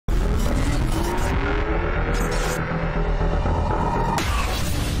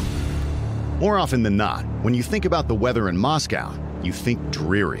More often than not, when you think about the weather in Moscow, you think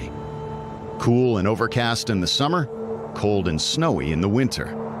dreary. Cool and overcast in the summer, cold and snowy in the winter.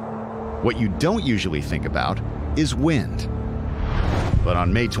 What you don't usually think about is wind. But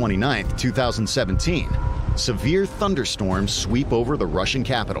on May 29, 2017, severe thunderstorms sweep over the Russian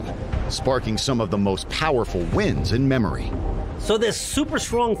capital, sparking some of the most powerful winds in memory. So this super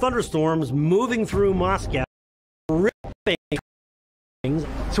strong thunderstorms moving through Moscow, ripping things.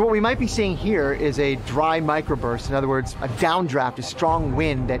 So what we might be seeing here is a dry microburst. In other words, a downdraft, a strong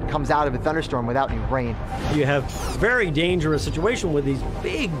wind that comes out of a thunderstorm without any rain. You have a very dangerous situation with these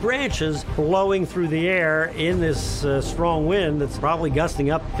big branches blowing through the air in this strong wind that's probably gusting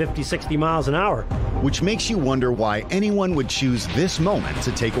up 50, 60 miles an hour. Which makes you wonder why anyone would choose this moment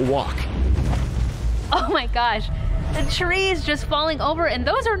to take a walk. Oh my gosh, the tree is just falling over, and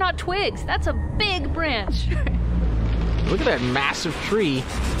those are not twigs. That's a big branch. Look at that massive tree.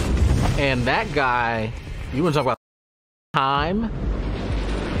 And that guy, you want to talk about time?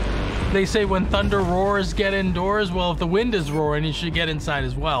 They say when thunder roars, get indoors. Well, if the wind is roaring, you should get inside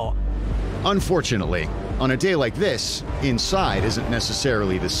as well. Unfortunately, on a day like this, inside isn't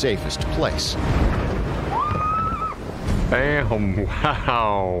necessarily the safest place. Bam,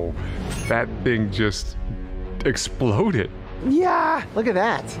 wow. That thing just exploded. Yeah, look at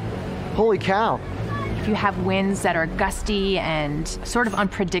that. Holy cow. If you have winds that are gusty and sort of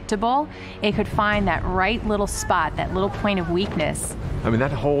unpredictable, it could find that right little spot, that little point of weakness. I mean,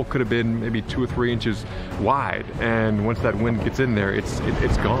 that hole could have been maybe 2 or 3 inches wide, and once that wind gets in there, it's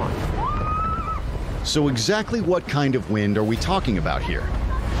gone. So exactly what kind of wind are we talking about here?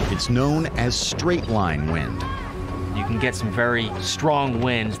 It's known as straight line wind. You can get some very strong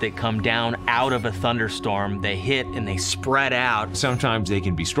winds that come down out of a thunderstorm. They hit and they spread out. Sometimes they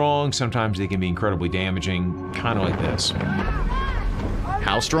can be strong, sometimes they can be incredibly damaging, kind of like this.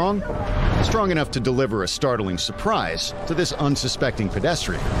 How strong? Strong enough to deliver a startling surprise to this unsuspecting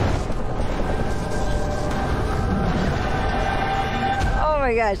pedestrian. Oh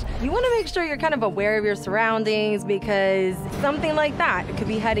my gosh. You want to make sure you're kind of aware of your surroundings, because something like that could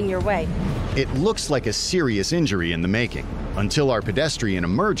be heading your way. It looks like a serious injury in the making, until our pedestrian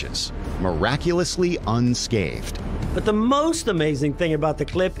emerges, miraculously unscathed. But the most amazing thing about the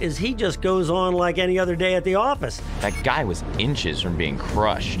clip is he just goes on like any other day at the office. That guy was inches from being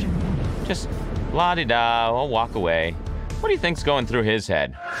crushed. Just la-di-da, I'll walk away. What do you think's going through his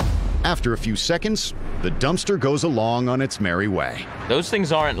head? After a few seconds, the dumpster goes along on its merry way. Those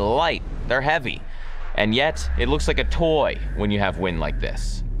things aren't light, they're heavy. And yet, it looks like a toy when you have wind like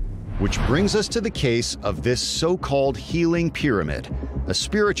this. Which brings us to the case of this so-called healing pyramid, a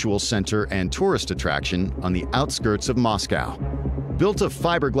spiritual center and tourist attraction on the outskirts of Moscow. Built of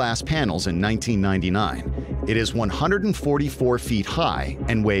fiberglass panels in 1999, it is 144 feet high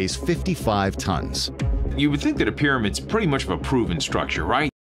and weighs 55 tons. You would think that a pyramid's pretty much of a proven structure, right?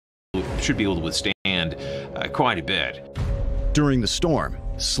 It should be able to withstand quite a bit. During the storm,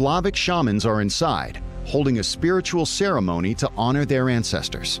 Slavic shamans are inside, holding a spiritual ceremony to honor their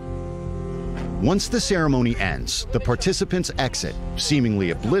ancestors. Once the ceremony ends, the participants exit,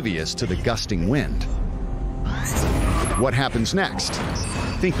 seemingly oblivious to the gusting wind. What happens next?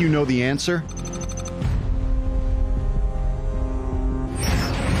 Think you know the answer?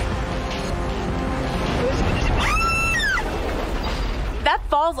 That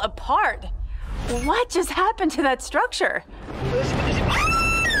falls apart. What just happened to that structure?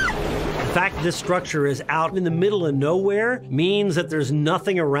 The fact this structure is out in the middle of nowhere means that there's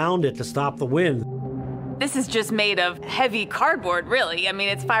nothing around it to stop the wind. This is just made of heavy cardboard, really. I mean,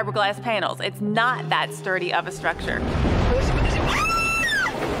 it's fiberglass panels. It's not that sturdy of a structure.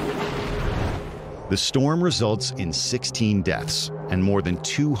 The storm results in 16 deaths and more than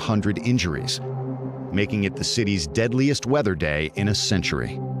 200 injuries, making it the city's deadliest weather day in a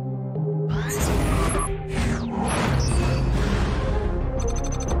century.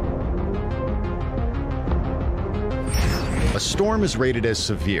 A storm is rated as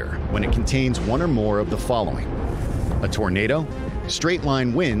severe when it contains one or more of the following: a tornado,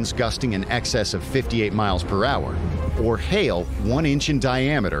 straight-line winds gusting in excess of 58 miles per hour, or hail 1 inch in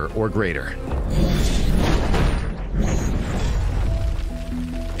diameter or greater.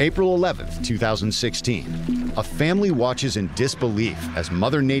 April 11th, 2016. A family watches in disbelief as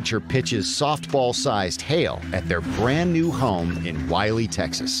Mother Nature pitches softball-sized hail at their brand new home in Wiley,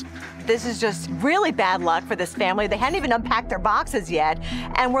 Texas. This is just really bad luck for this family. They hadn't even unpacked their boxes yet,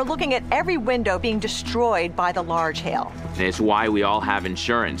 and we're looking at every window being destroyed by the large hail. It's why we all have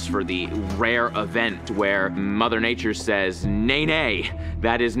insurance for the rare event where Mother Nature says, nay, nay,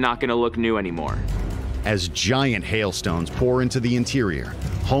 that is not going to look new anymore. As giant hailstones pour into the interior,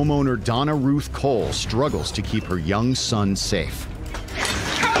 homeowner Donna Ruth Cole struggles to keep her young son safe.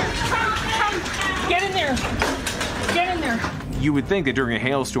 Get in there. Get in there. You would think that during a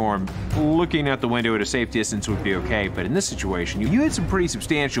hailstorm, looking out the window at a safe distance would be okay, but in this situation, you had some pretty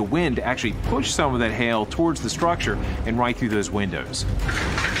substantial wind to actually push some of that hail towards the structure and right through those windows.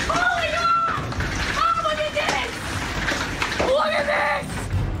 Oh my God! Oh, look at this! Look at this!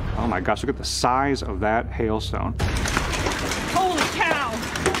 Oh my gosh, look at the size of that hailstone. Holy cow!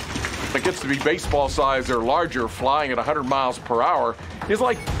 It gets to be baseball size or larger, flying at 100 miles per hour. It's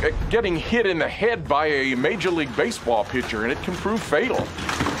like getting hit in the head by a Major League Baseball pitcher, and it can prove fatal.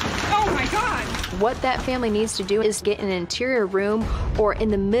 Oh my God! What that family needs to do is get in an interior room or in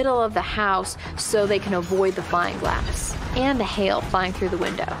the middle of the house so they can avoid the flying glass and the hail flying through the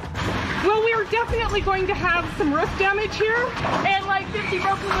window. Well, we are definitely going to have some roof damage here and like 50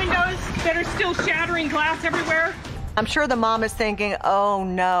 broken windows that are still shattering glass everywhere. I'm sure the mom is thinking, oh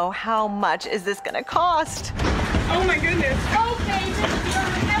no, how much is this going to cost? Oh my goodness. Okay,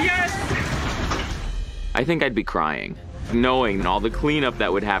 yes. I think I'd be crying, knowing all the cleanup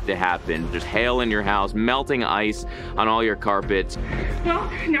that would have to happen. There's hail in your house, melting ice on all your carpets.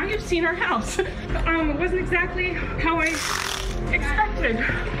 Well, now you've seen our house. It wasn't exactly how I expected.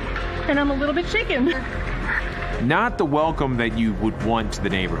 And I'm a little bit shaken. Not the welcome that you would want to the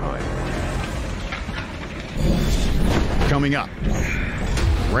neighborhood. Coming up,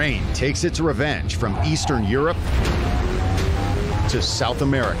 rain takes its revenge from Eastern Europe to South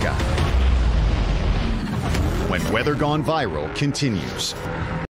America when Weather Gone Viral continues.